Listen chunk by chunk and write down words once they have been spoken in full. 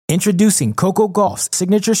Introducing Coco Gauff's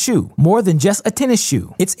signature shoe, more than just a tennis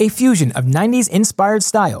shoe. It's a fusion of 90s-inspired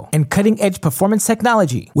style and cutting-edge performance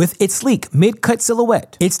technology. With its sleek mid-cut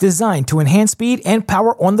silhouette, it's designed to enhance speed and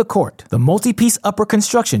power on the court. The multi-piece upper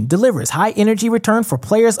construction delivers high-energy return for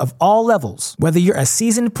players of all levels. Whether you're a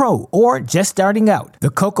seasoned pro or just starting out, the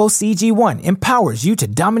Coco CG1 empowers you to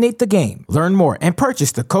dominate the game. Learn more and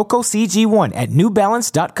purchase the Coco CG1 at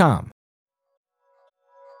NewBalance.com.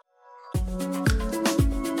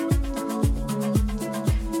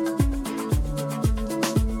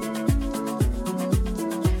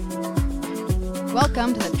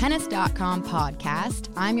 Welcome to the Tennis.com podcast.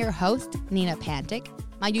 I'm your host, Nina Pantic.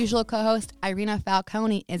 My usual co-host, Irina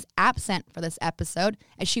Falcone, is absent for this episode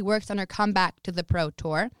as she works on her comeback to the Pro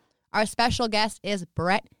Tour. Our special guest is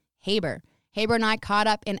Brett Haber. Haber and I caught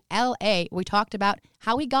up in L.A. We talked about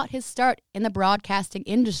how he got his start in the broadcasting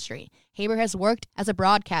industry. Haber has worked as a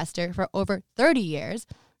broadcaster for over 30 years,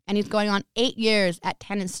 and he's going on 8 years at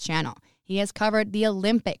Tennis Channel. He has covered the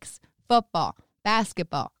Olympics, football,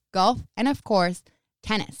 basketball, golf, and of course,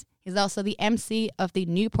 tennis. He's also the MC of the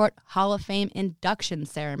Newport Hall of Fame induction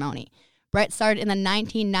ceremony. Brett started in the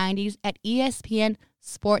 1990s at ESPN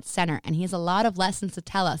Sports Center, and he has a lot of lessons to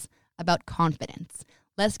tell us about confidence.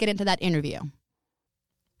 Let's get into that interview.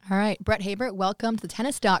 All right, Brett Haber, welcome to the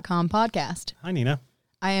Tennis.com podcast. Hi, Nina.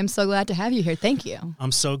 I am so glad to have you here. Thank you.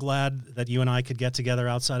 I'm so glad that you and I could get together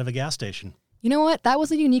outside of a gas station. You know what? That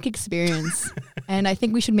was a unique experience, and I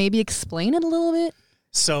think we should maybe explain it a little bit.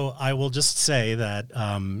 So I will just say that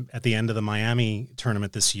at the end of the Miami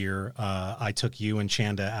tournament this year, I took you and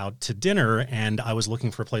Chanda out to dinner, and I was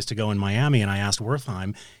looking for a place to go in Miami, and I asked Wertheim,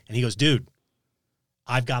 and he goes, dude,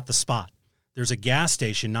 I've got the spot. There's a gas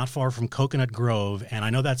station not far from Coconut Grove, and I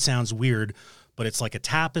know that sounds weird, but it's like a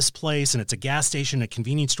tapas place, and it's a gas station, a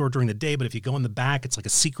convenience store during the day, but if you go in the back, it's like a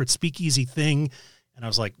secret speakeasy thing. And I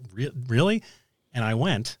was like, really? And I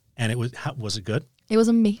went, and it was it good? It was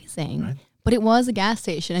amazing. Right? But it was a gas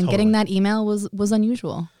station, and getting that email was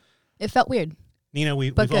unusual. It felt weird. Nina,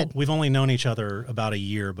 we've only known each other about a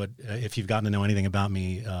year, but if you've gotten to know anything about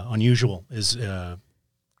me, unusual is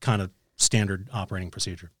kind of standard operating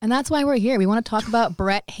procedure. And that's why we're here. We want to talk about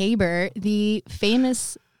Brett Haber, the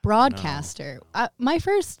famous broadcaster. My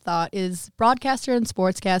first thought is broadcaster and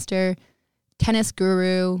sportscaster, tennis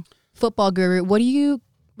guru, football guru. What do you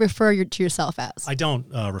refer to yourself as? I don't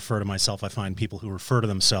refer to myself. I find people who refer to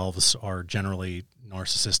themselves are generally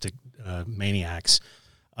narcissistic maniacs.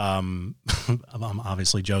 I'm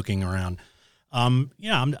obviously joking around.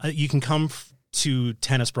 You can come to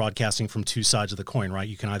tennis broadcasting from two sides of the coin, right?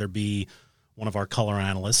 You can either be one of our color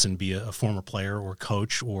analysts and be a former player or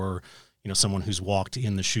coach, or someone who's walked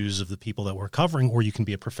in the shoes of the people that we're covering, or you can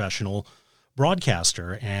be a professional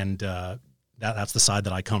broadcaster. And that's the side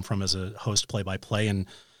that I come from as a host play-by-play, and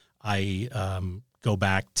I go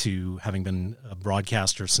back to having been a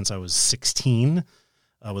broadcaster since I was 16.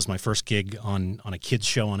 Was my first gig on a kids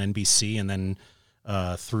show on NBC, and then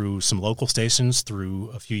through some local stations,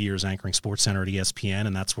 through a few years anchoring SportsCenter at ESPN,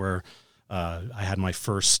 and that's where I had my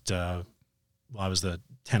first. I was the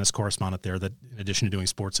tennis correspondent there. That in addition to doing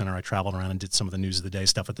SportsCenter, I traveled around and did some of the news of the day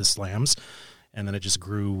stuff at the Slams, and then it just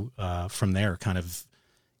grew from there, kind of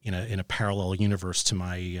in a parallel universe to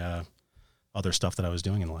my other stuff that I was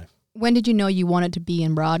doing in life. When did you know you wanted to be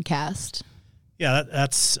in broadcast? Yeah,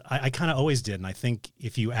 I kind of always did. And I think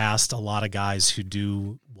if you asked a lot of guys who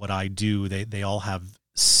do what I do, they all have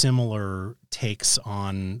similar takes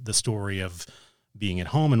on the story of being at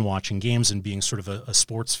home and watching games and being sort of a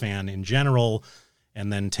sports fan in general,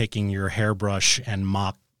 and then taking your hairbrush and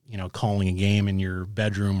mock, calling a game in your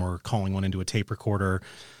bedroom or calling one into a tape recorder.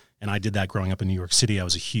 And I did that growing up in New York City. I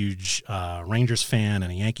was a huge Rangers fan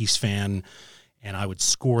and a Yankees fan, and I would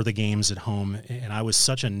score the games at home. And I was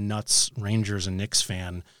such a nuts Rangers and Knicks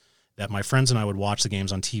fan that my friends and I would watch the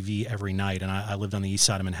games on TV every night. And I lived on the east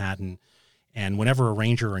side of Manhattan. And whenever a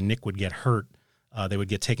Ranger or a Knick would get hurt, they would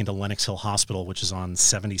get taken to Lenox Hill Hospital, which is on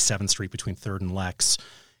 77th Street between 3rd and Lex.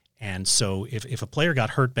 And so if a player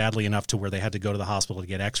got hurt badly enough to where they had to go to the hospital to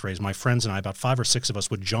get x-rays, my friends and I, about 5 or 6 of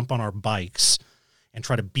us, would jump on our bikes and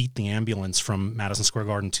try to beat the ambulance from Madison Square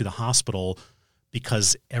Garden to the hospital,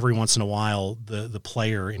 because every once in a while the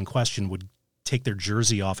player in question would take their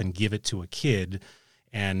jersey off and give it to a kid.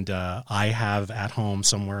 And I have at home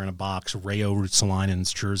somewhere in a box Reijo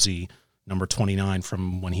Ruotsalainen's jersey, number 29,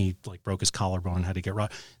 from when he broke his collarbone and had to get right.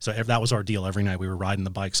 So that was our deal. Every night we were riding the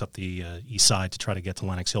bikes up the east side to try to get to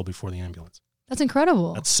Lenox Hill before the ambulance. That's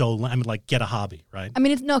incredible. That's so, get a hobby, right? I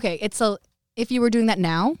mean, if you were doing that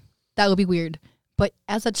now, that would be weird. But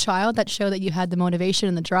as a child, that showed that you had the motivation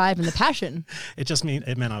and the drive and the passion.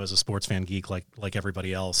 It meant I was a sports fan geek like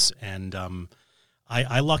everybody else. And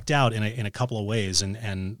I lucked out in a couple of ways.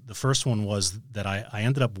 And the first one was that I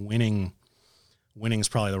ended up winning. Winning is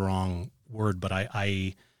probably the wrong word, but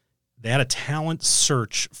they had a talent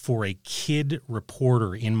search for a kid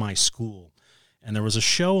reporter in my school. And there was a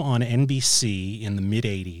show on NBC in the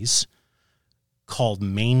mid-'80s called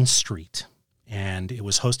Main Street. And it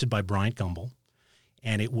was hosted by Bryant Gumbel.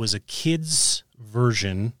 And it was a kid's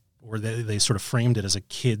version, or they sort of framed it as a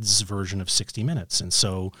kid's version of 60 Minutes. And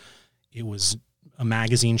so it was a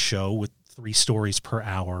magazine show with 3 stories per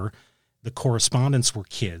hour. The correspondents were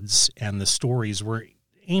kids, and the stories were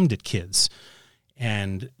aimed at kids.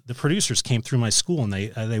 And the producers came through my school, and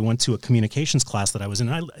they went to a communications class that I was in.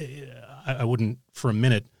 I wouldn't for a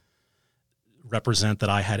minute represent that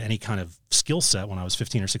I had any kind of skill set when I was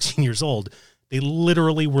 15 or 16 years old. They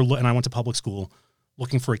literally were, and I went to public school,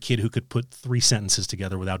 looking for a kid who could put 3 sentences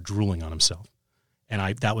together without drooling on himself.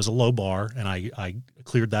 And that was a low bar, and I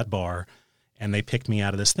cleared that bar, and they picked me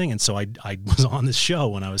out of this thing. And so I was on this show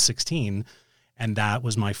when I was 16, and that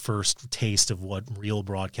was my first taste of what real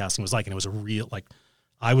broadcasting was like. And it was a real,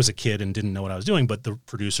 I was a kid and didn't know what I was doing, but the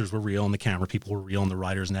producers were real, and the camera people were real, and the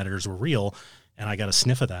writers and editors were real, and I got a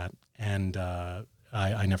sniff of that, and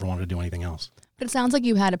I never wanted to do anything else. But it sounds like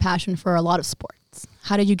you had a passion for a lot of sports.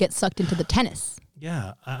 How did you get sucked into the tennis?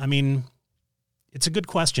 Yeah, I mean, it's a good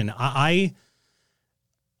question. I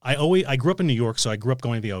grew up in New York, so I grew up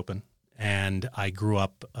going to the Open, and I grew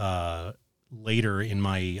up later in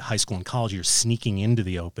my high school and college years sneaking into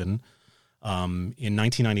the Open. In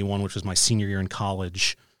 1991, which was my senior year in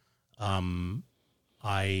college,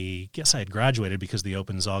 I guess I had graduated because the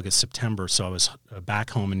Open's August, September, so I was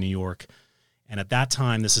back home in New York. And at that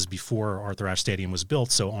time, this is before Arthur Ashe Stadium was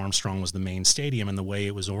built, so Armstrong was the main stadium, and the way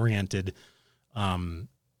it was oriented,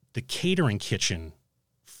 the catering kitchen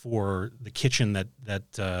for the kitchen that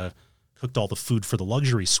cooked all the food for the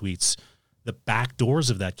luxury suites, the back doors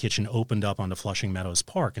of that kitchen opened up onto Flushing Meadows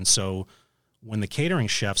Park. And so when the catering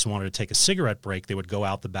chefs wanted to take a cigarette break, they would go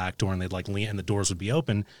out the back door and they'd lean, and the doors would be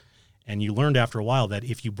open. And you learned after a while that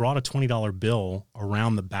if you brought a $20 bill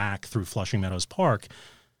around the back through Flushing Meadows Park,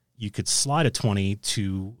 you could slide a 20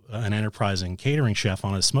 to an enterprising catering chef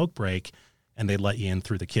on a smoke break, and they'd let you in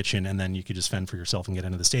through the kitchen, and then you could just fend for yourself and get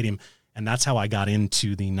into the stadium. And that's how I got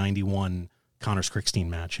into the 91 Connors-Krickstein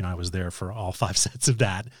match, and I was there for all 5 sets of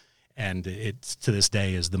that. And it, to this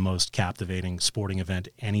day, is the most captivating sporting event,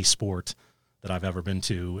 any sport that I've ever been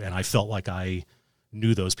to. And I felt like I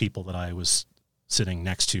knew those people that I was sitting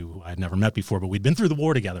next to, who I had never met before, but we'd been through the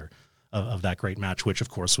war together of that great match, which, of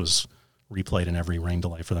course, was replayed in every rain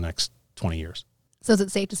delay for the next 20 years. So is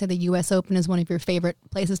it safe to say the U.S. Open is one of your favorite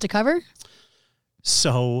places to cover?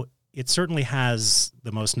 So it certainly has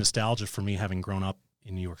the most nostalgia for me, having grown up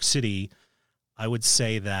in New York City. I would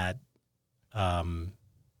say that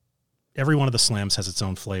every one of the slams has its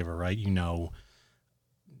own flavor, right? You know,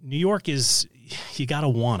 New York is, you got to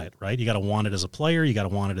want it, right? You got to want it as a player. You got to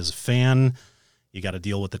want it as a fan. You got to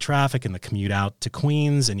deal with the traffic and the commute out to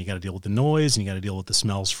Queens, and you got to deal with the noise, and you got to deal with the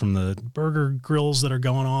smells from the burger grills that are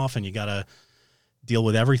going off, and you got to deal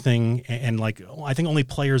with everything. And like, I think only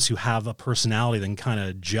players who have a personality that can kind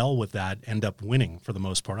of gel with that end up winning for the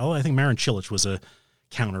most part. Although I think Marin Cilic was a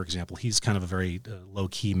counterexample. He's kind of a very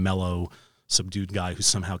low-key, mellow, subdued guy who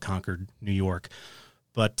somehow conquered New York.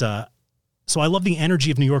 But so I love the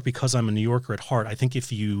energy of New York because I'm a New Yorker at heart. I think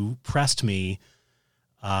if you pressed me,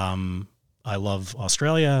 I love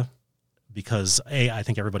Australia because, I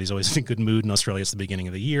think everybody's always in a good mood in Australia. It's the beginning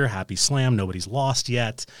of the year. Happy Slam. Nobody's lost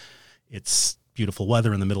yet. It's beautiful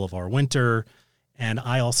weather in the middle of our winter. And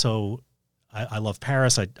I also, I love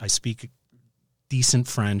Paris. I speak decent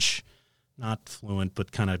French, not fluent,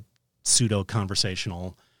 but kind of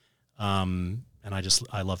pseudo-conversational. And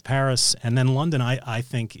I love Paris. And then London, I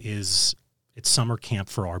think it's summer camp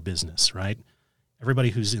for our business, right? Everybody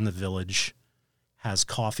who's in the village has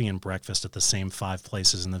coffee and breakfast at the same 5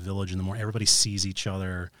 places in the village in the morning. Everybody sees each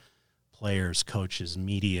other, players, coaches,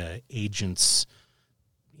 media, agents,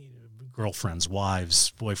 girlfriends,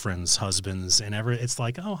 wives, boyfriends, husbands, and it's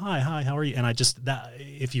like, oh, hi, how are you? And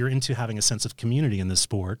if you're into having a sense of community in this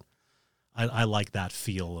sport, I like that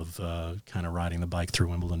feel of kind of riding the bike through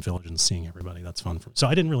Wimbledon Village and seeing everybody. That's fun. So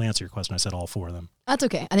I didn't really answer your question. I said all 4 of them. That's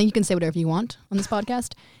okay. I think you can say whatever you want on this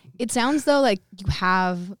podcast. It sounds, though, like you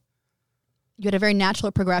had a very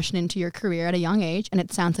natural progression into your career at a young age, and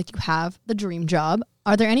it sounds like you have the dream job.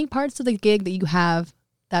 Are there any parts of the gig that you have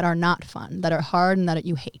that are not fun, that are hard, and that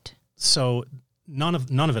you hate? So none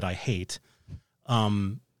of it I hate.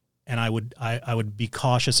 And I would be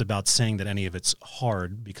cautious about saying that any of it's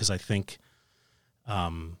hard, because I think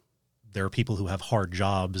there are people who have hard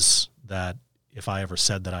jobs that if I ever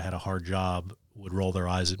said that I had a hard job would roll their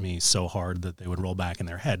eyes at me so hard that they would roll back in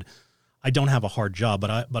their head. I don't have a hard job, but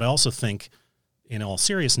I also think, in all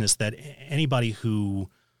seriousness, that anybody who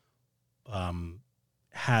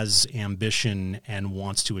has ambition and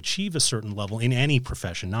wants to achieve a certain level in any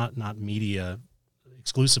profession, not media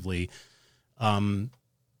exclusively,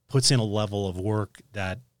 puts in a level of work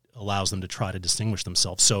that allows them to try to distinguish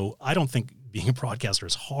themselves. So I don't think being a broadcaster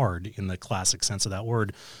is hard in the classic sense of that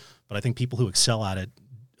word, but I think people who excel at it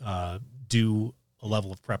do a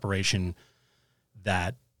level of preparation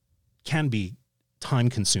that can be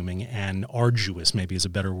time-consuming and arduous, maybe is a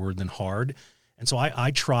better word than hard. And so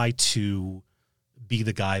I try to be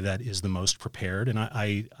the guy that is the most prepared, and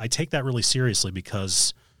I take that really seriously,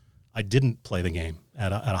 because I didn't play the game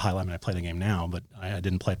at a high level. I mean, I play the game now, but I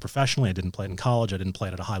didn't play it professionally. I didn't play it in college. I didn't play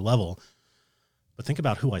it at a high level. But think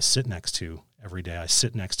about who I sit next to every day. I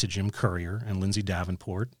sit next to Jim Courier and Lindsay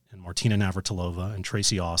Davenport and Martina Navratilova and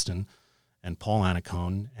Tracy Austin and Paul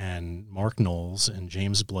Annacone and Mark Knowles and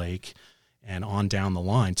James Blake and on down the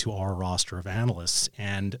line to our roster of analysts.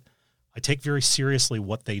 And I take very seriously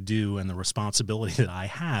what they do and the responsibility that I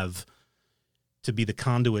have to be the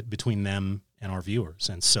conduit between them and our viewers.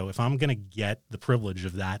 And so if I'm going to get the privilege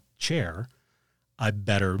of that chair, I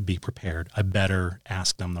better be prepared. I better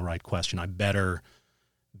ask them the right question. I better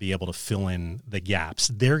be able to fill in the gaps.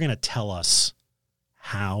 They're going to tell us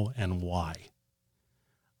how and why.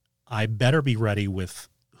 I better be ready with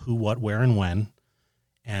who, what, where, and when,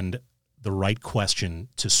 and the right question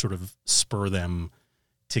to sort of spur them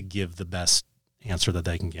to give the best answer that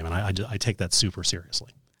they can give. And I take that super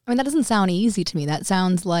seriously. I mean, that doesn't sound easy to me. That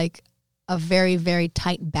sounds like a very, very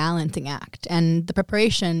tight balancing act. And the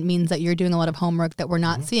preparation means that you're doing a lot of homework that we're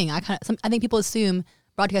not seeing. I think people assume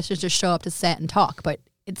broadcasters just show up to set and talk, but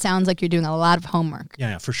it sounds like you're doing a lot of homework.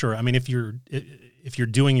 Yeah, for sure. I mean, if you're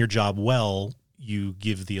doing your job well, you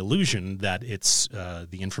give the illusion that it's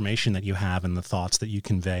the information that you have and the thoughts that you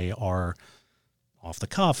convey are off the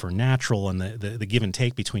cuff or natural, and the give and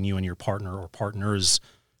take between you and your partner or partners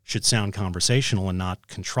should sound conversational and not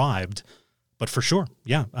contrived. But for sure,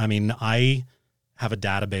 yeah. I mean, I have a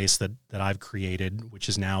database that I've created, which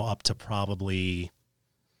is now up to probably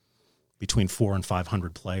between 400 and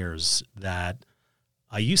 500 players, that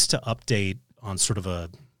I used to update on sort of a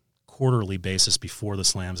quarterly basis before the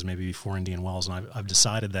Slams, maybe before Indian Wells. And I've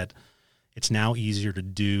decided that it's now easier to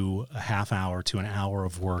do a half hour to an hour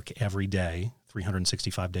of work every day,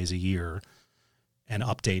 365 days a year, and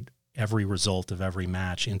update every result of every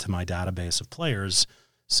match into my database of players.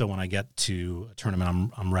 So when I get to a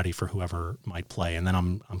tournament, I'm ready for whoever might play. And then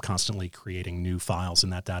I'm constantly creating new files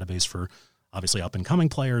in that database for obviously up and coming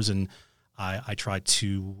players. And I try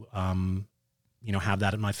to, have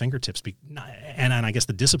that at my fingertips. And I guess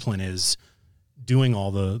the discipline is doing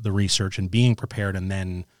all the research and being prepared, and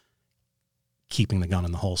then keeping the gun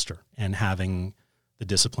in the holster and having the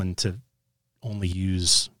discipline to only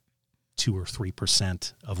use 2 or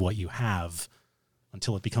 3% of what you have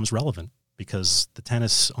until it becomes relevant. Because the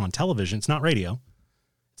tennis on television, it's not radio,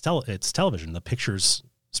 it's television. The pictures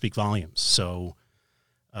speak volumes. So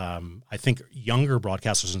I think younger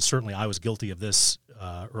broadcasters, and certainly I was guilty of this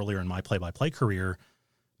earlier in my play-by-play career,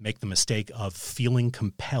 make the mistake of feeling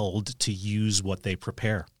compelled to use what they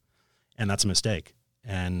prepare. And that's a mistake.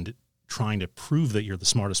 And trying to prove that you're the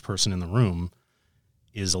smartest person in the room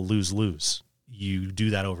is a lose-lose. You do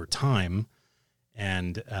that over time.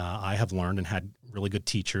 And I have learned and had really good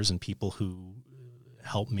teachers and people who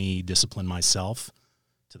help me discipline myself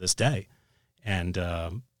to this day. And,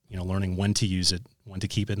 learning when to use it, when to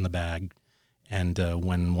keep it in the bag, and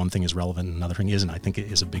when one thing is relevant and another thing isn't, I think it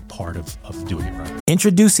is a big part of doing it right.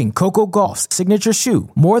 Introducing Coco Gauff's signature shoe.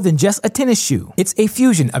 More than just a tennis shoe, it's a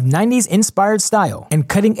fusion of 90s inspired style and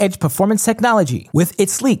cutting-edge performance technology. With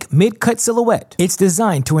its sleek mid-cut silhouette, it's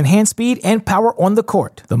designed to enhance speed and power on the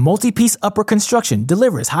court. The multi-piece upper construction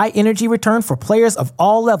delivers high-energy return for players of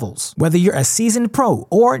all levels. Whether you're a seasoned pro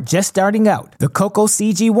or just starting out, the Coco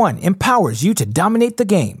CG1 empowers you to dominate the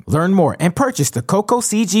game. Learn more and purchase the Coco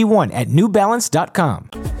CG1 at NewBalance.com.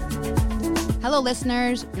 Hello,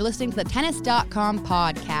 listeners. You're listening to the Tennis.com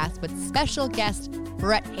podcast with special guest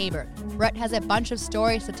Brett Haber. Brett has a bunch of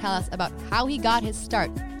stories to tell us about how he got his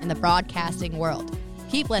start in the broadcasting world.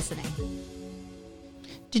 Keep listening.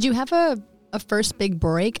 Did you have a first big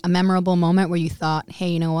break, a memorable moment where you thought, hey,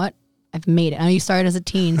 you know what? I've made it. I know you started as a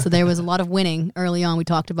teen, so there was a lot of winning early on. We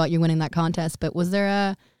talked about you winning that contest, but was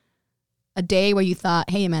there a day where you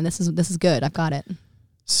thought, hey, man, this is good. I've got it.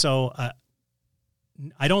 So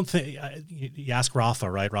I don't think you ask Rafa,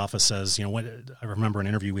 right? Rafa says, I remember an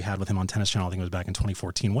interview we had with him on Tennis Channel. I think it was back in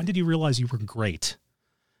 2014. When did you realize you were great?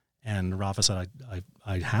 And Rafa said,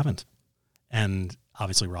 I haven't. And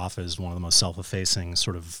obviously Rafa is one of the most self-effacing,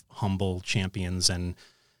 sort of humble champions, and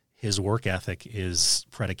his work ethic is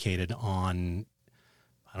predicated on,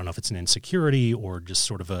 I don't know if it's an insecurity or just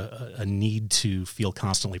sort of a need to feel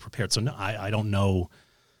constantly prepared. So no, I don't know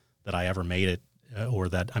that I ever made it, or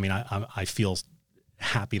that, I feel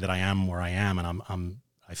happy that I am where I am, and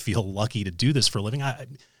I feel lucky to do this for a living.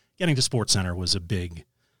 Getting to SportsCenter was a big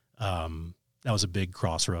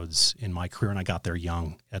crossroads in my career, and I got there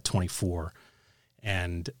young at 24.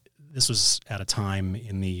 And this was at a time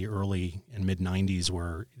in the early and mid 90s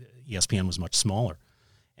where ESPN was much smaller,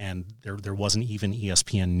 and there wasn't even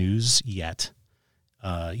ESPN News yet.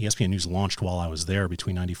 ESPN News launched while I was there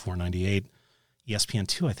between 94 and 98.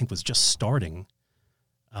 ESPN2, I think, was just starting.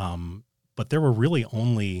 But there were really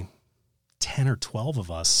only 10 or 12 of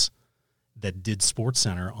us that did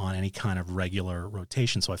SportsCenter on any kind of regular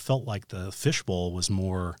rotation. So I felt like the fishbowl was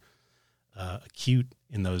more acute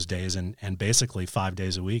in those days. And basically 5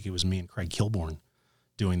 days a week, it was me and Craig Kilborn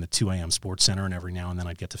doing the 2 a.m. SportsCenter. And every now and then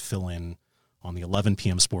I'd get to fill in on the 11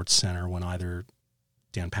 p.m. SportsCenter when either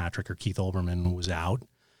Dan Patrick or Keith Olbermann was out.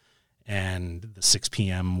 And the 6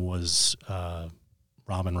 p.m. was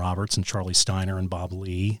Robin Roberts and Charlie Steiner and Bob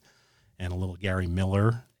Lee and a little Gary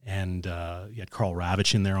Miller. And you had Carl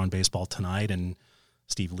Ravitch in there on Baseball Tonight and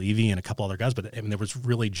Steve Levy and a couple other guys. But there was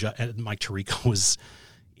really Mike Tirico was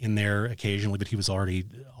in there occasionally, but he was already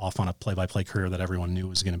off on a play-by-play career that everyone knew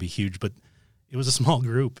was going to be huge. But it was a small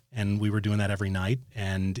group, and we were doing that every night,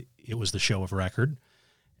 and it was the show of record.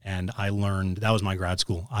 And I learned, that was my grad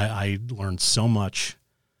school. I learned so much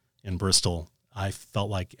in Bristol. I felt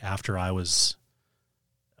like after I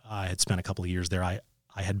had spent a couple of years there, I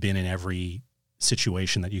had been in every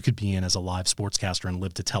situation that you could be in as a live sportscaster and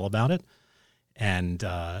lived to tell about it. And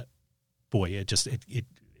boy,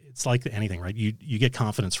 it's like anything, right? You get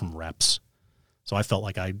confidence from reps. So I felt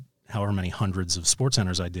like however many hundreds of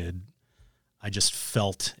SportsCenters I did, I just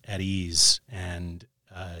felt at ease. And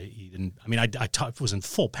I was in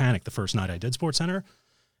full panic the first night I did SportsCenter,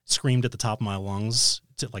 screamed at the top of my lungs,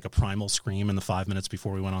 like a primal scream in the 5 minutes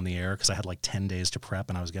before we went on the air, because I had like 10 days to prep,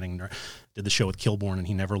 and I was did the show with Kilborn, and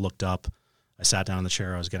he never looked up. I sat down in the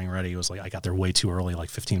chair, I was getting ready. It was like I got there way too early,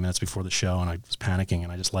 like 15 minutes before the show, and I was panicking,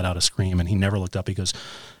 and I just let out a scream, and he never looked up. He goes,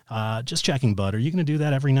 just checking, bud, are you going to do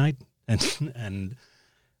that every night? And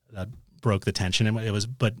that broke the tension. And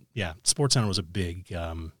SportsCenter was a big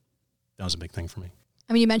thing for me.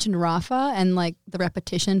 I mean, you mentioned Rafa and like the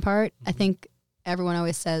repetition part. Mm-hmm. I think everyone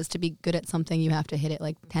always says to be good at something, you have to hit it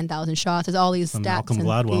like 10,000 shots. There's all these stats Malcolm and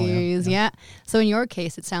Gladwell, theories. Yeah. So in your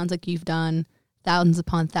case, it sounds like you've done thousands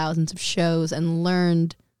upon thousands of shows and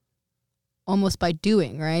learned almost by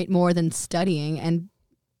doing, right? More than studying. And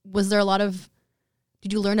was there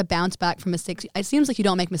did you learn to bounce back from mistakes? It seems like you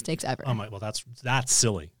don't make mistakes ever. Oh my, well, that's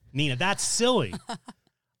silly. Nina, that's silly.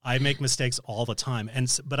 I make mistakes all the time.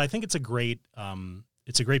 But I think it's a great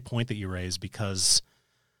point that you raise, because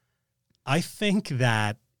I think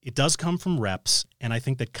that it does come from reps, and I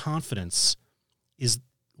think that confidence is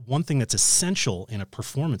one thing that's essential in a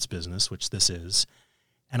performance business, which this is.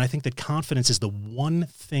 And I think that confidence is the one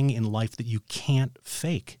thing in life that you can't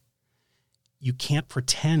fake. You can't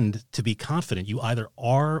pretend to be confident. You either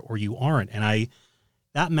are or you aren't. And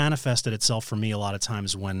that manifested itself for me a lot of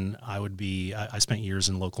times when I spent years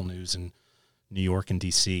in local news in New York and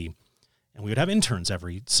DC, and we would have interns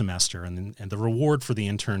every semester. And the reward for the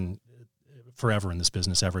intern forever in this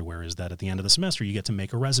business everywhere is that at the end of the semester, you get to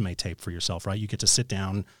make a resume tape for yourself, right? You get to sit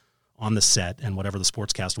down on the set, and whatever the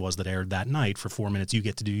sportscast was that aired that night for 4 minutes, you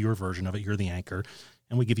get to do your version of it. You're the anchor,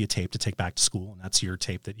 and we give you a tape to take back to school, and that's your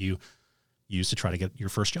tape that you use to try to get your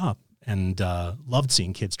first job. And loved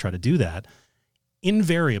seeing kids try to do that.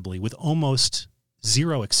 Invariably, with almost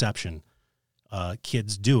zero exception,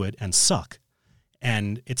 kids do it and suck.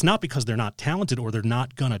 And it's not because they're not talented or they're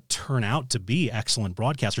not going to turn out to be excellent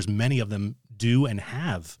broadcasters. Many of them do and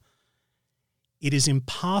have. It is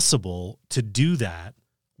impossible to do that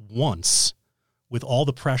once with all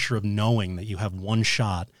the pressure of knowing that you have one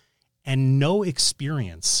shot and no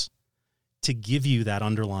experience to give you that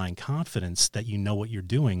underlying confidence that you know what you're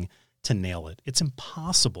doing to nail it. It's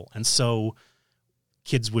impossible. And so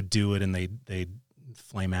kids would do it, and they'd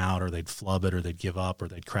flame out, or they'd flub it, or they'd give up, or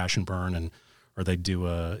they'd crash and burn, or they'd do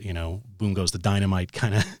a, boom goes the dynamite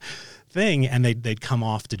kind of thing, and they'd come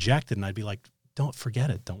off dejected, and I'd be like, don't forget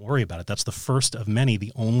it. Don't worry about it. That's the first of many.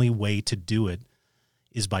 The only way to do it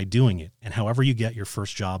is by doing it. And however you get your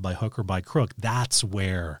first job, by hook or by crook, that's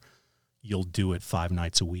where you'll do it 5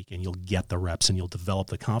 nights a week and you'll get the reps and you'll develop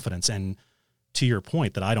the confidence. And to your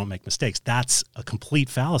point that I don't make mistakes, that's a complete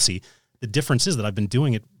fallacy. The difference is that I've been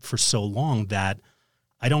doing it for so long that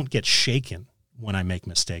I don't get shaken when I make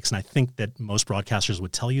mistakes. And I think that most broadcasters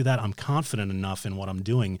would tell you that. I'm confident enough in what I'm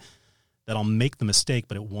doing that I'll make the mistake,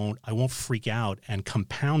 but I won't freak out and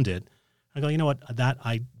compound it. I go, you know what, that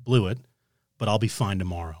I blew it, but I'll be fine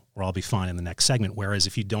tomorrow, or I'll be fine in the next segment. Whereas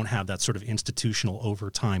if you don't have that sort of institutional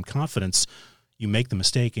overtime confidence, you make the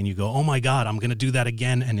mistake and you go, oh my God, I'm going to do that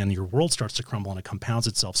again. And then your world starts to crumble and it compounds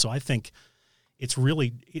itself. So I think it's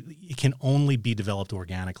really, it can only be developed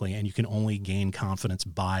organically, and you can only gain confidence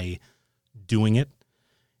by doing it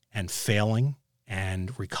and failing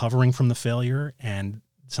and recovering from the failure. And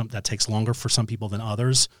that takes longer for some people than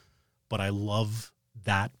others, but I love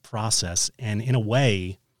that process. And in a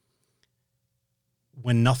way,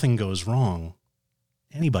 when nothing goes wrong,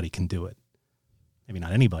 anybody can do it. Maybe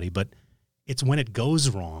not anybody, but it's when it goes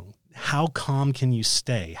wrong. How calm can you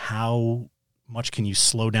stay? How much can you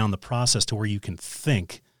slow down the process to where you can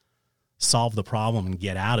think, solve the problem, and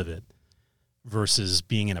get out of it, versus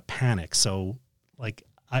being in a panic? So, like,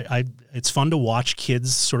 it's fun to watch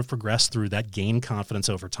kids sort of progress through that, gain confidence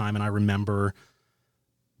over time. And I remember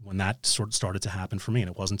when that sort of started to happen for me, and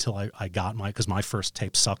it wasn't until I got because my first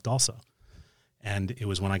tape sucked also. And it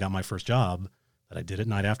was when I got my first job that I did it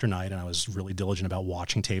night after night, and I was really diligent about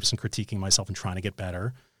watching tapes and critiquing myself and trying to get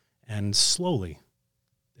better. And slowly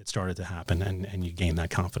it started to happen, and you gain that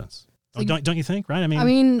confidence. So don't you think, right? I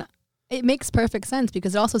mean, it makes perfect sense,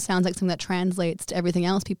 because it also sounds like something that translates to everything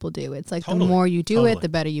else people do. It's like Totally. The more you do it, the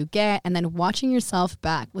better you get. And then watching yourself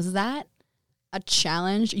back, was that a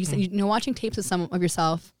challenge? You said, watching tapes of some of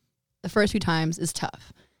yourself the first few times is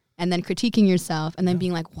tough. And then critiquing yourself and then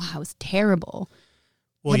being like, wow, it was terrible.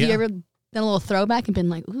 Well, Have you ever done a little throwback and been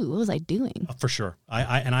like, ooh, what was I doing? For sure.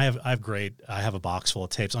 I have a box full of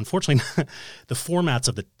tapes. Unfortunately, the formats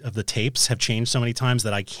of the tapes have changed so many times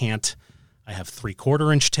that I have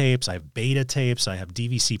 3/4 inch tapes, I have beta tapes, I have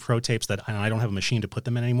DVC Pro tapes and I don't have a machine to put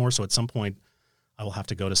them in anymore. So at some point I will have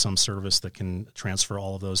to go to some service that can transfer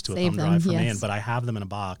all of those to a thumb drive for me. But I have them in a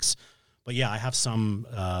box. But yeah, I have some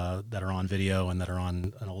that are on video and that are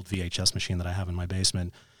on an old VHS machine that I have in my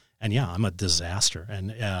basement. And yeah, I'm a disaster.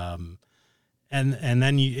 And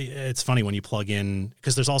then it's funny when you plug in,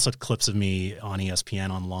 because there's also clips of me on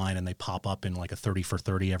ESPN online, and they pop up in like a 30 for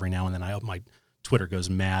 30 every now and then. My Twitter goes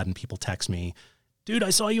mad and people text me, dude,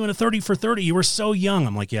 I saw you in a 30 for 30. You were so young.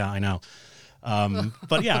 I'm like, yeah, I know.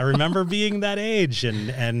 But yeah, I remember being that age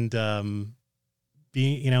and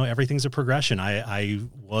being, everything's a progression. I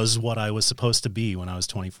was what I was supposed to be when I was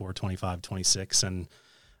 24, 25, 26. And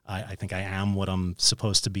I think I am what I'm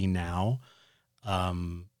supposed to be now.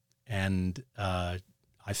 And I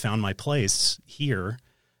found my place here,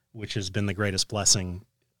 which has been the greatest blessing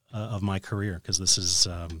of my career. Because this is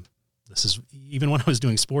even when I was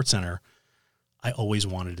doing SportsCenter, I always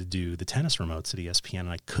wanted to do the tennis remotes at ESPN, and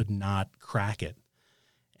I could not crack it.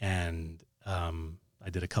 And I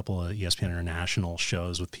did a couple of ESPN International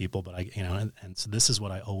shows with people, but and so this is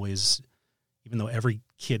what I always, even though every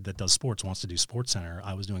kid that does sports wants to do SportsCenter,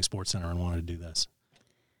 I was doing SportsCenter and wanted to do this.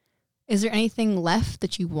 Is there anything left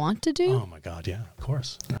that you want to do? Oh my God, yeah, of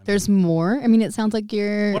course. There's more? I mean, it sounds like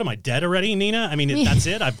you're... What, am I dead already, Nina? I mean, that's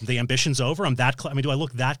it? The ambition's over? I'm that close? I mean, do I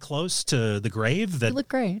look that close to the grave? You look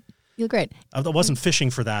great. You look great. I wasn't fishing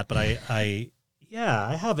for that, but I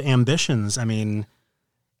have ambitions. I mean,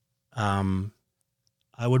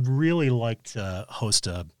 I would really like to host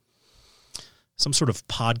some sort of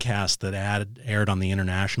podcast that aired on the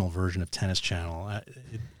international version of Tennis Channel.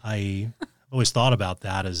 I always thought about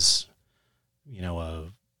that as, a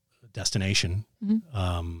destination.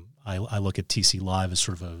 Mm-hmm. I look at TC Live as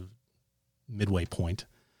sort of a midway point.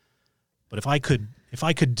 But if I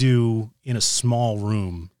could do in a small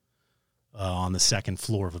room on the second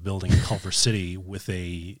floor of a building in Culver City with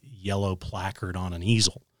a yellow placard on an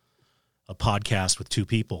easel, a podcast with two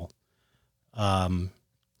people. Sorry.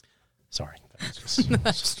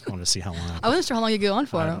 Just wanted to see how long. I wasn't sure how long you go on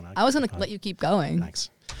for. I was going to let you keep going. Thanks.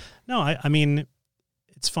 No, I mean,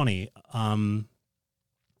 it's funny. I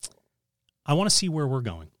want to see where we're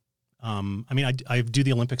going. I mean, I do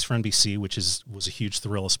the Olympics for NBC, which was a huge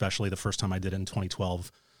thrill, especially the first time I did it in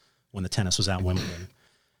 2012 when the tennis was at Wimbledon,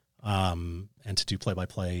 and to do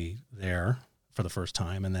play-by-play there for the first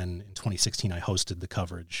time. And then in 2016, I hosted the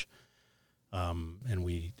coverage, and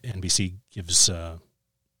NBC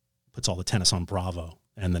puts all the tennis on Bravo,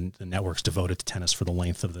 and then the network's devoted to tennis for the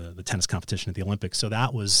length of the tennis competition at the Olympics. So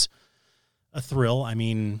that was a thrill. I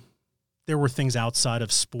mean, there were things outside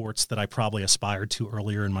of sports that I probably aspired to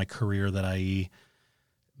earlier in my career that I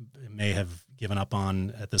may have given up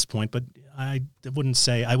on at this point, but I wouldn't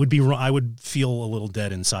say I would feel a little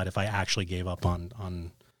dead inside if I actually gave up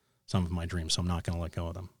on some of my dreams. So I'm not going to let go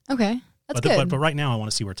of them. Okay. That's good. But right now I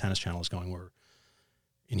want to see where Tennis Channel is going. We're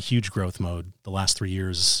in huge growth mode. The last 3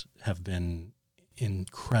 years have been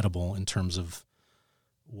incredible in terms of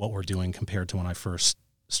what we're doing compared to when I first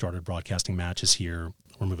started broadcasting matches here.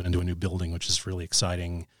 We're moving into a new building, which is really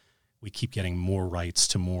exciting. We keep getting more rights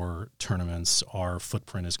to more tournaments. Our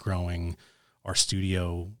footprint is growing. Our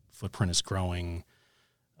studio footprint is growing.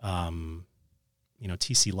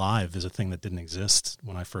 TC Live is a thing that didn't exist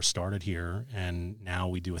when I first started here, and now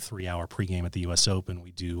we do a 3-hour pregame at the U.S. Open.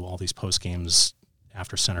 We do all these post games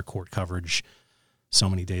after center court coverage so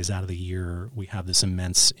many days out of the year. We have this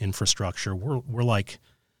immense infrastructure. We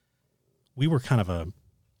were kind of a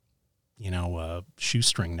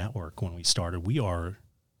shoestring network when we started. We are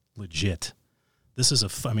legit. This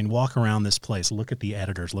is walk around this place, look at the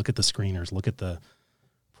editors, look at the screeners, look at the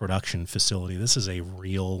production facility. This is a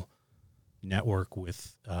real network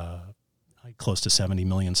with close to 70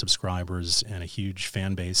 million subscribers and a huge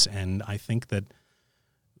fan base. And I think that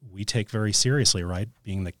we take very seriously, right,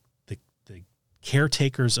 being the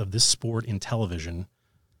caretakers of this sport in television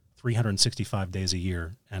 365 days a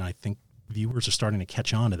year. And I think viewers are starting to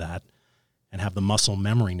catch on to that and have the muscle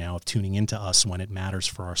memory now of tuning into us when it matters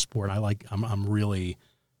for our sport. I'm really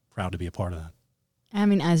proud to be a part of that. I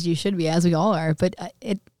mean, as you should be, as we all are, but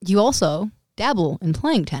you also dabble in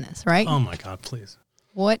playing tennis, right? Oh my God, please.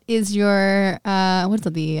 What is your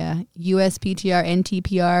the USPTR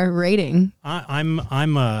NTPR rating? I'm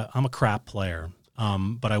a crap player,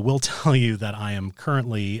 but I will tell you that I'm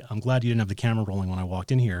glad you didn't have the camera rolling when I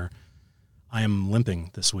walked in here. I am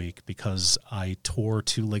limping this week because I tore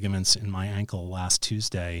 2 ligaments in my ankle last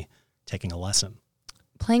Tuesday taking a lesson.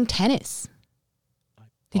 Playing tennis?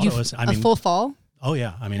 Did you a full fall? Oh,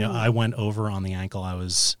 yeah. I went over on the ankle. I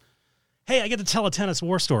get to tell a tennis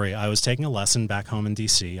war story. I was taking a lesson back home in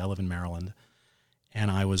D.C. I live in Maryland.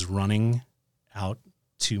 And I was running out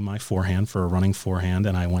to my forehand for a running forehand,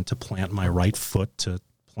 and I went to plant my right foot to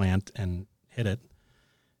plant and hit it.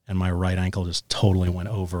 And my right ankle just totally went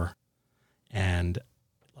over. And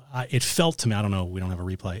it felt to me, I don't know, we don't have a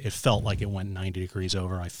replay. It felt like it went 90 degrees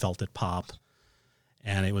over. I felt it pop.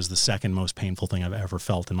 And it was the second most painful thing I've ever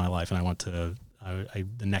felt in my life. And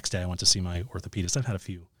the next day I went to see my orthopedist. I've had a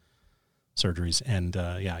few surgeries. And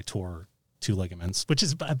I tore 2 ligaments, which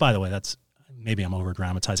is, by the way, that's, maybe I'm over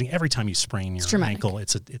dramatizing. Every time you sprain your ankle,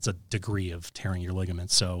 it's a degree of tearing your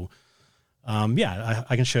ligaments. So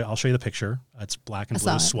I can show. I'll show you the picture. It's black and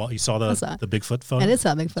blue. You saw the Bigfoot photo. It is a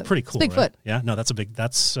Bigfoot. It's pretty cool. It's Bigfoot. Right? Yeah. No, that's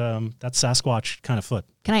Sasquatch kind of foot.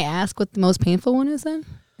 Can I ask what the most painful one is then?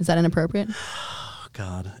 Is that inappropriate? Oh,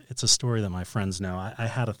 God, it's a story that my friends know. I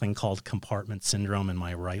had a thing called compartment syndrome in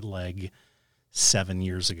my right leg 7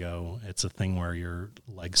 years ago. It's a thing where your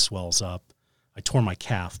leg swells up. I tore my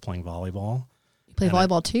calf playing volleyball. You play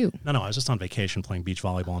volleyball too? No, I was just on vacation playing beach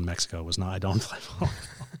volleyball in Mexico. I don't play volleyball.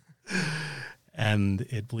 And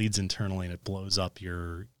it bleeds internally and it blows up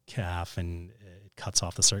your calf and it cuts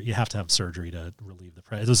off the surgery. You have to have surgery to relieve the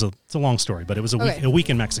pressure. It's a long story, but it was a week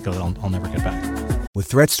in Mexico that I'll never get back. With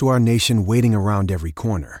threats to our nation waiting around every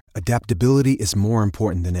corner, adaptability is more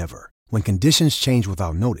important than ever. When conditions change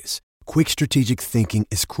without notice, quick strategic thinking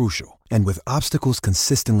is crucial. And with obstacles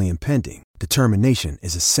consistently impending, determination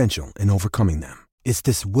is essential in overcoming them. It's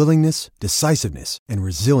this willingness, decisiveness, and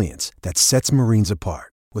resilience that sets Marines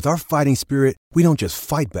apart. With our fighting spirit, we don't just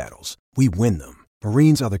fight battles, we win them.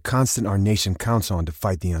 Marines are the constant our nation counts on to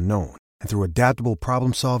fight the unknown. And through adaptable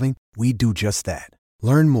problem solving, we do just that.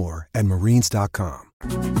 Learn more at marines.com.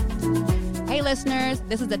 Hey listeners,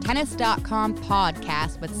 this is the Tennis.com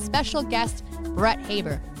podcast with special guest Brett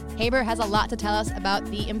Haber. Haber has a lot to tell us about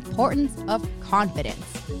the importance of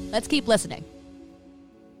confidence. Let's keep listening.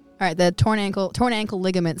 All right, the torn ankle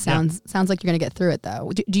ligament sounds like you're going to get through it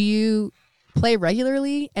though. Do you play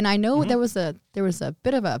regularly? And I know there was a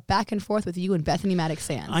bit of a back and forth with you and Bethany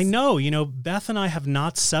Maddox-Sands. I know, Beth and I have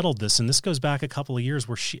not settled this, and this goes back a couple of years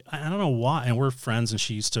where I don't know why, and we're friends, and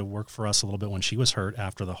she used to work for us a little bit when she was hurt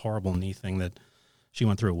after the horrible knee thing that she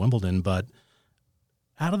went through at Wimbledon, but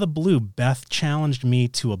out of the blue, Beth challenged me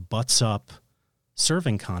to a butts-up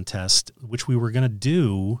serving contest, which we were going to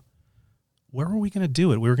do. Where were we going to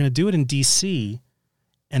do it? We were going to do it in D.C.,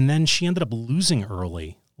 and then she ended up losing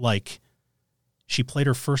early. She played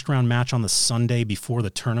her first round match on the Sunday before the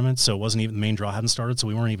tournament, so it wasn't even the main draw hadn't started, so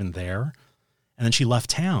we weren't even there. And then she left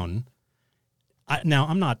town. Now,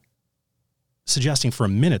 I'm not suggesting for a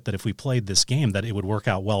minute that if we played this game that it would work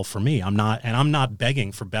out well for me. I'm not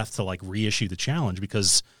begging for Beth to reissue the challenge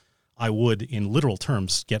because I would, in literal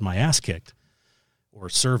terms, get my ass kicked or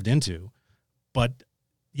served into. But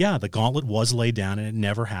yeah, the gauntlet was laid down and it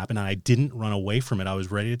never happened. And I didn't run away from it. I was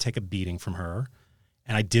ready to take a beating from her.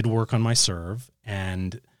 And I did work on my serve.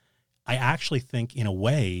 And I actually think, in a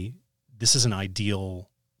way, this is an ideal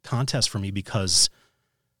contest for me because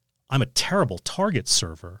I'm a terrible target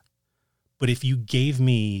server. But if you gave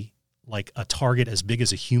me like a target as big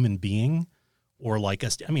as a human being, or like,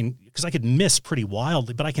 because I could miss pretty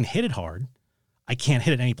wildly, but I can hit it hard. I can't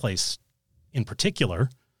hit it any place in particular,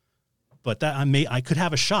 but that I could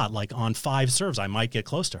have a shot. Like on 5 serves, I might get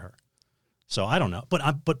close to her. So I don't know.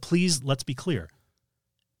 But please, let's be clear,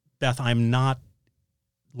 Beth. I'm not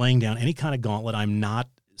laying down any kind of gauntlet. I'm not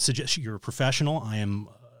suggesting you're a professional. I am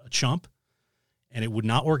a chump, and it would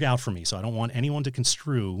not work out for me. So I don't want anyone to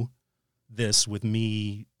construe this with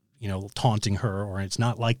me, taunting her, or it's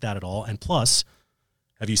not like that at all. And plus,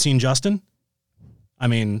 have you seen Justin? I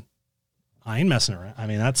mean, I ain't messing around. I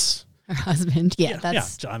mean, that's her husband. Yeah.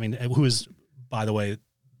 I mean, who is, by the way,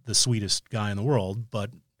 the sweetest guy in the world.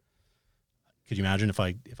 But could you imagine if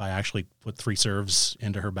I actually put 3 serves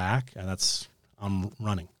into her back? And I'm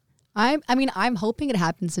running. I'm hoping it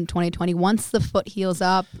happens in 2020 once the foot heals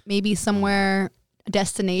up, maybe somewhere, a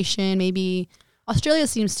destination, maybe. Australia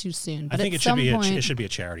seems too soon. But I think it should be a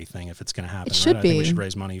charity thing if it's going to happen. It should be. I think we should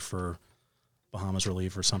raise money for Bahamas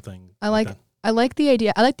Relief or something. I like the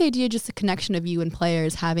idea. I like the idea, just the connection of you and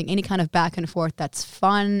players having any kind of back and forth that's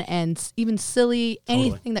fun and even silly. Totally.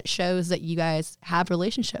 Anything that shows that you guys have a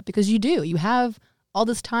relationship, because you do. You have all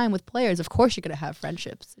this time with players. Of course, you're going to have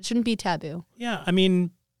friendships. It shouldn't be taboo. Yeah, I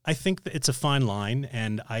mean, I think that it's a fine line,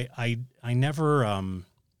 and I never.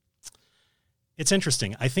 It's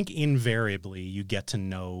interesting. I think invariably you get to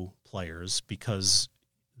know players because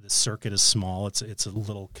the circuit is small. It's a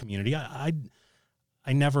little community. I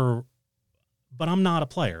never, but I'm not a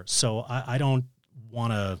player, so I don't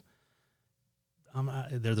want to.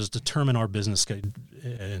 There's a term in our business,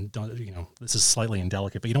 and this is slightly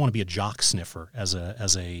indelicate, but you don't want to be a jock sniffer as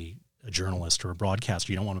a journalist or a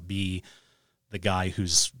broadcaster. You don't want to be the guy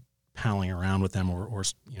who's palling around with them or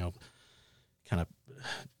kind of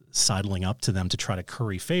sidling up to them to try to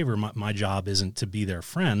curry favor. My job isn't to be their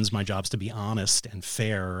friends. My job's to be honest and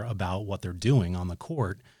fair about what they're doing on the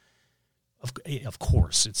court. Of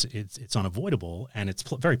course, it's unavoidable, and it's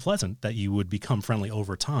very pleasant that you would become friendly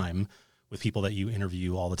over time with people that you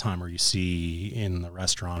interview all the time or you see in the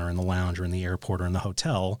restaurant or in the lounge or in the airport or in the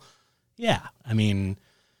hotel. Yeah, I mean,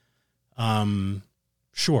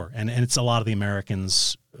 sure. And it's a lot of the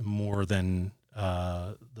Americans more than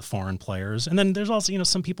the foreign players. And then there's also,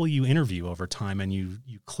 some people you interview over time and you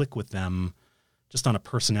click with them just on a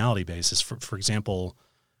personality basis. For example,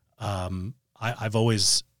 I've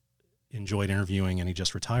always enjoyed interviewing, and he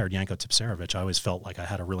just retired, Janko Tipsarevic. I always felt like I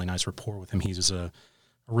had a really nice rapport with him. He was a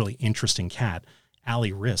really interesting cat.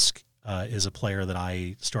 Ali Risk is a player that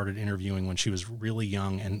I started interviewing when she was really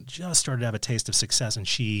young and just started to have a taste of success, and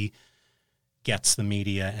she gets the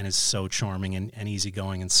media and is so charming and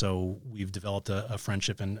easygoing. And so we've developed a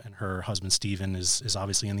friendship, and her husband, Steven, is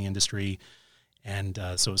obviously in the industry. And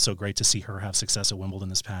so it's so great to see her have success at Wimbledon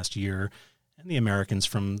this past year. And the Americans,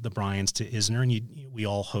 from the Bryans to Isner, and we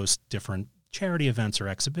all host different charity events or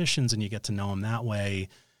exhibitions, and you get to know them that way.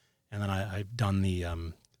 And then I've done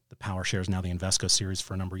the Power Shares, now the Invesco series,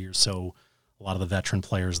 for a number of years. So a lot of the veteran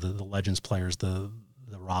players, the Legends players, the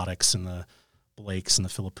Roddick's and the Blakes and the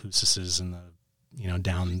Philippousses and the,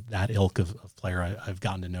 down that ilk of player I've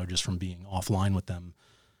gotten to know just from being offline with them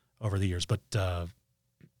over the years. But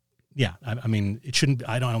yeah, I mean, it shouldn't.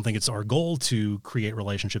 I don't think it's our goal to create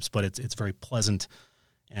relationships, but it's very pleasant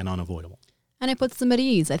and unavoidable. And it puts them at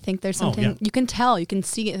ease. I think there's something you can tell, you can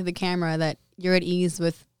see it through the camera that you're at ease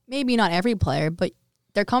with maybe not every player, but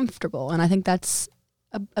they're comfortable. And I think that's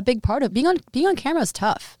a big part of being on camera is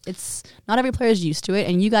tough. It's not every player is used to it,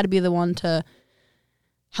 and you got to be the one to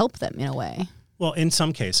help them in a way. Well, in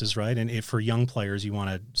some cases, right? And if for young players, you want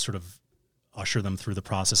to sort of usher them through the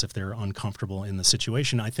process if they're uncomfortable in the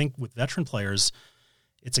situation. I think with veteran players,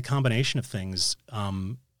 it's a combination of things.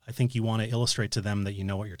 I think you want to illustrate to them that you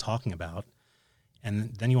know what you're talking about,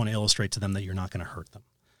 and then you want to illustrate to them that you're not going to hurt them.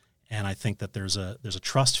 And I think that there's a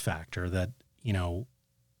trust factor that,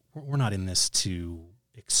 we're not in this to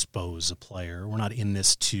expose a player. We're not in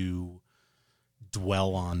this to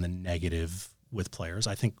dwell on the negative with players.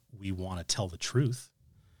 I think we want to tell the truth.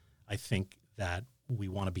 I think that we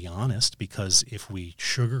want to be honest, because if we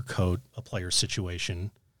sugarcoat a player's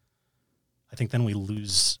situation, I think then we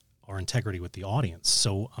lose our integrity with the audience.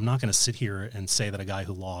 So I'm not going to sit here and say that a guy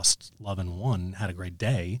who lost love and won had a great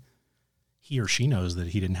day. he or she knows that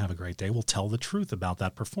he didn't have a great day, will tell the truth about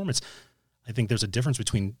that performance. I think there's a difference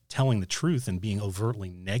between telling the truth and being overtly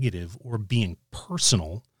negative or being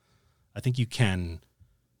personal. I think you can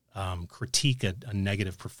critique a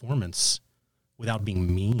negative performance without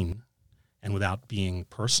being mean and without being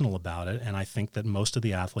personal about it. And I think that most of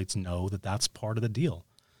the athletes know that that's part of the deal,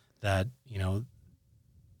 that,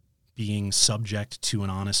 being subject to an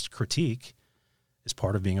honest critique is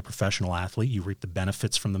part of being a professional athlete. You reap the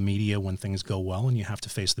benefits from the media when things go well, and you have to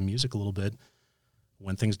face the music a little bit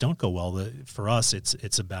when things don't go well. For us,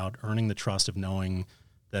 it's about earning the trust of knowing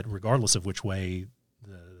that regardless of which way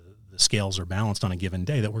the scales are balanced on a given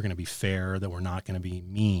day, that we're going to be fair, that we're not going to be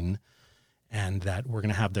mean, and that we're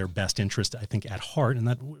going to have their best interest, I think, at heart, and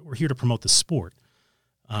that we're here to promote the sport.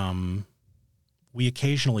 We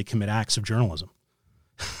occasionally commit acts of journalism,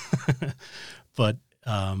 but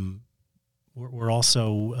we're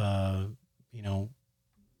also,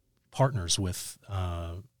 partners with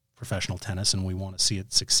professional tennis, and we want to see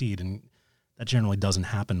it succeed. And that generally doesn't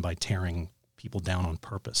happen by tearing people down on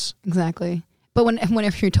purpose. Exactly. But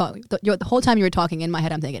whenever you're talking, the whole time you were talking, in my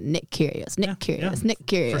head, I'm thinking, Nick Kyrgios.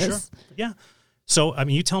 For sure. Yeah. So, I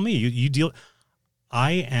mean, you tell me, you deal,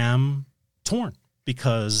 I am torn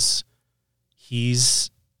because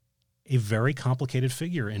he's a very complicated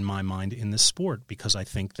figure in my mind in this sport, because I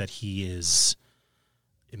think that he is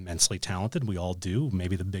immensely talented. We all do,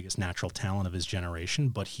 maybe the biggest natural talent of his generation,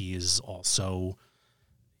 but he is also,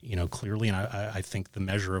 clearly, and I think the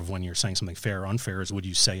measure of when you're saying something fair or unfair is, would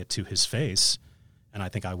you say it to his face? And I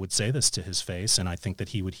think I would say this to his face, and I think that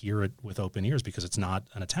he would hear it with open ears, because it's not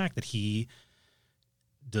an attack, that he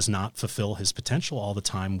does not fulfill his potential all the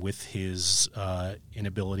time with his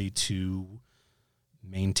inability to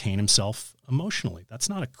maintain himself emotionally. That's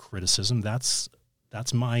not a criticism. That's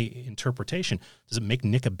my interpretation. Does it make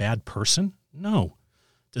Nick a bad person? No.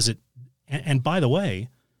 Does it? And by the way,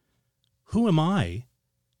 who am I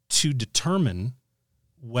to determine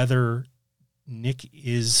whether Nick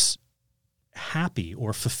is happy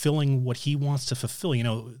or fulfilling what he wants to fulfill?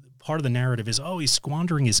 Part of the narrative is, he's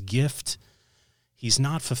squandering his gift. He's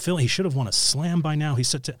not fulfilling. He should have won a slam by now. He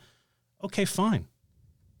said okay, fine.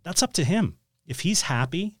 That's up to him. If he's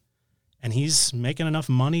happy and he's making enough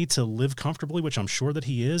money to live comfortably, which I'm sure that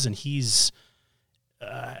he is, and he's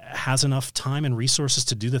has enough time and resources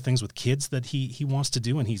to do the things with kids that he wants to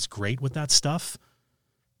do, and he's great with that stuff,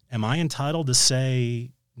 am I entitled to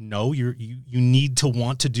say, no, you need to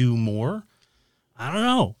want to do more? I don't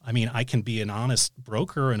know. I mean, I can be an honest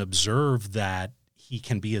broker and observe that he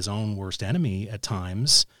can be his own worst enemy at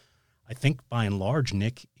times. I think by and large,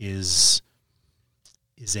 Nick is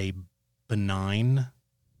a benign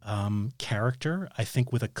character, I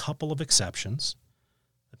think, with a couple of exceptions.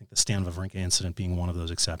 I think the Stan Wawrinka incident being one of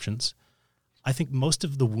those exceptions. I think most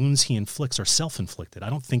of the wounds he inflicts are self-inflicted. I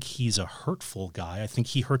don't think he's a hurtful guy. I think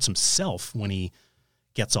he hurts himself when he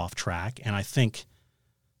gets off track. And I think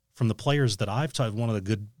from the players that I've talked, one of the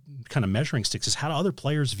good kind of measuring sticks is how do other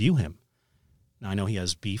players view him? Now, I know he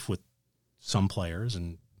has beef with some players,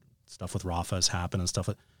 and stuff with Rafa has happened and stuff.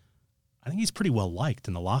 I think he's pretty well liked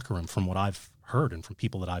in the locker room from what I've heard and from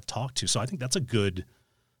people that I've talked to. So I think that's a good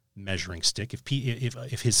measuring stick.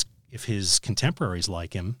 If his contemporaries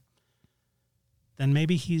like him, then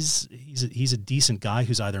maybe he's a decent guy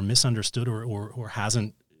who's either misunderstood or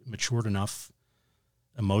hasn't matured enough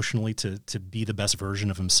emotionally to be the best version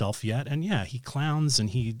of himself yet. And yeah, he clowns and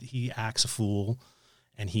he acts a fool,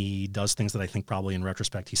 and he does things that I think probably in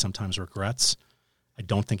retrospect he sometimes regrets. I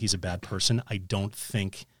don't think he's a bad person. I don't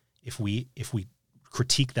think if we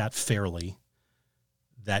critique that fairly,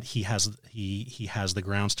 that he has the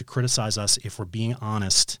grounds to criticize us if we're being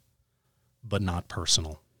honest, but not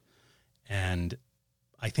personal. And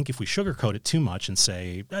I think if we sugarcoat it too much and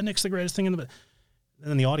say, Nick's the greatest thing in the... And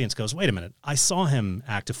then the audience goes, wait a minute, I saw him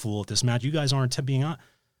act a fool at this match. You guys aren't being on.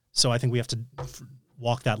 So I think we have to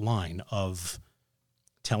walk that line of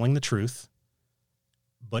telling the truth,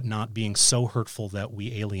 but not being so hurtful that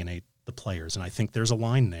we alienate the players. And I think there's a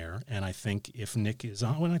line there. And I think if Nick is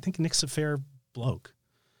on, I think Nick's a fair bloke.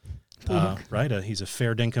 Right? He's a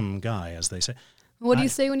fair dinkum guy, as they say. What do you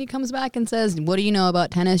say when he comes back and says, what do you know about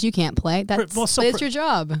tennis? You can't play. But it's your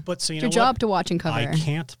job. But so it's your job to watch and cover. I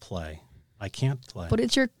can't play. But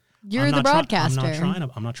it's you're the broadcaster.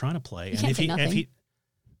 I'm not trying to play. And if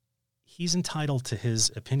he's entitled to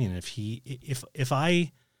his opinion. If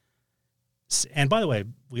I, and by the way,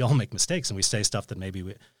 we all make mistakes and we say stuff that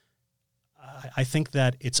maybe I think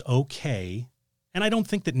that it's okay. And I don't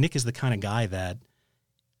think that Nick is the kind of guy that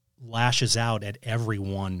lashes out at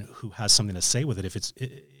everyone who has something to say with it.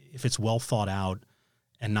 If it's well thought out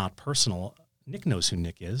and not personal, Nick knows who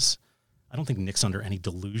Nick is. I don't think Nick's under any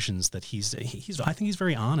delusions that I think he's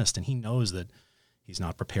very honest, and he knows that he's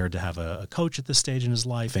not prepared to have a coach at this stage in his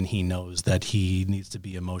life, and he knows that he needs to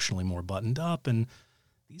be emotionally more buttoned up, and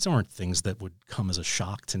these aren't things that would come as a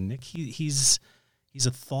shock to Nick. He's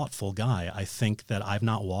a thoughtful guy. I think that I've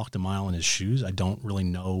not walked a mile in his shoes. I don't really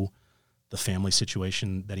know the family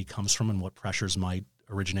situation that he comes from and what pressures might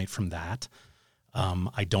originate from that.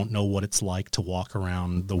 I don't know what it's like to walk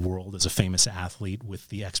around the world as a famous athlete with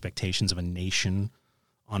the expectations of a nation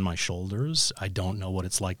on my shoulders. I don't know what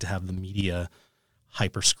it's like to have the media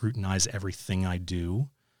hyper scrutinize everything I do.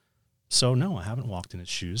 So no, I haven't walked in his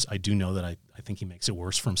shoes. I do know that I think he makes it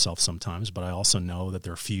worse for himself sometimes, but I also know that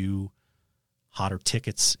there are few hotter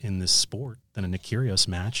tickets in this sport than a Nick Kyrgios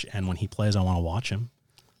match. And when he plays, I want to watch him.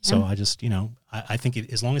 So yeah. I just, I think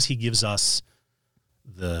as long as he gives us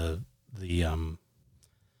the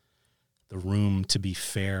room to be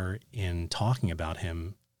fair in talking about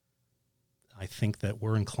him, I think that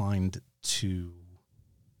we're inclined to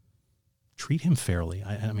treat him fairly.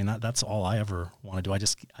 I mean, that's all I ever want to do. I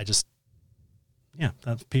just,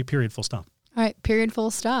 that's period, full stop. All right. Period, full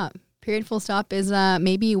stop. Period, full stop is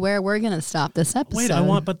maybe where we're going to stop this episode.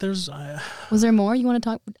 Wait, but there's... was there more you want to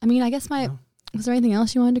talk? I mean, I guess No. Was there anything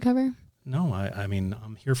else you wanted to cover? No, I mean,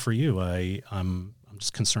 I'm here for you. I'm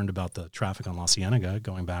just concerned about the traffic on La Cienega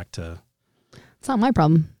going back to... It's not my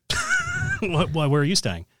problem. Where are you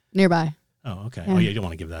staying? Nearby. Oh, okay. Yeah. Oh, yeah, you don't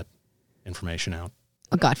want to give that information out.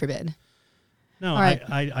 Oh, God forbid. No, All right.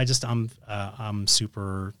 I'm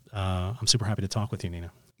super happy to talk with you,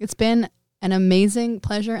 Nina. It's been an amazing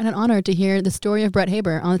pleasure and an honor to hear the story of Brett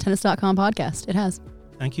Haber on the Tennis.com podcast. It has.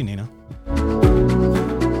 Thank you, Nina.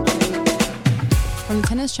 From the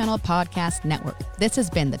Tennis Channel Podcast Network, this has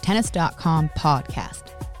been the Tennis.com podcast.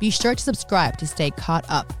 Be sure to subscribe to stay caught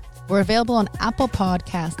up. We're available on Apple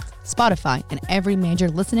Podcasts, Spotify, and every major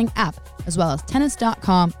listening app, as well as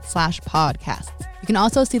tennis.com/podcasts. You can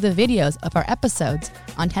also see the videos of our episodes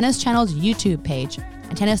on Tennis Channel's YouTube page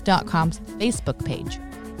and Tennis.com's Facebook page.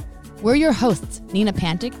 We're your hosts, Nina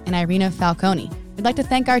Pantic and Irina Falcone. We'd like to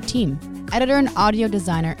thank our team, editor and audio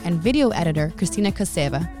designer and video editor Christina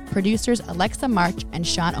Koseva, producers Alexa March and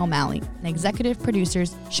Sean O'Malley, and executive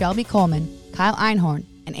producers Shelby Coleman, Kyle Einhorn,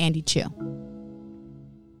 and Andy Chu.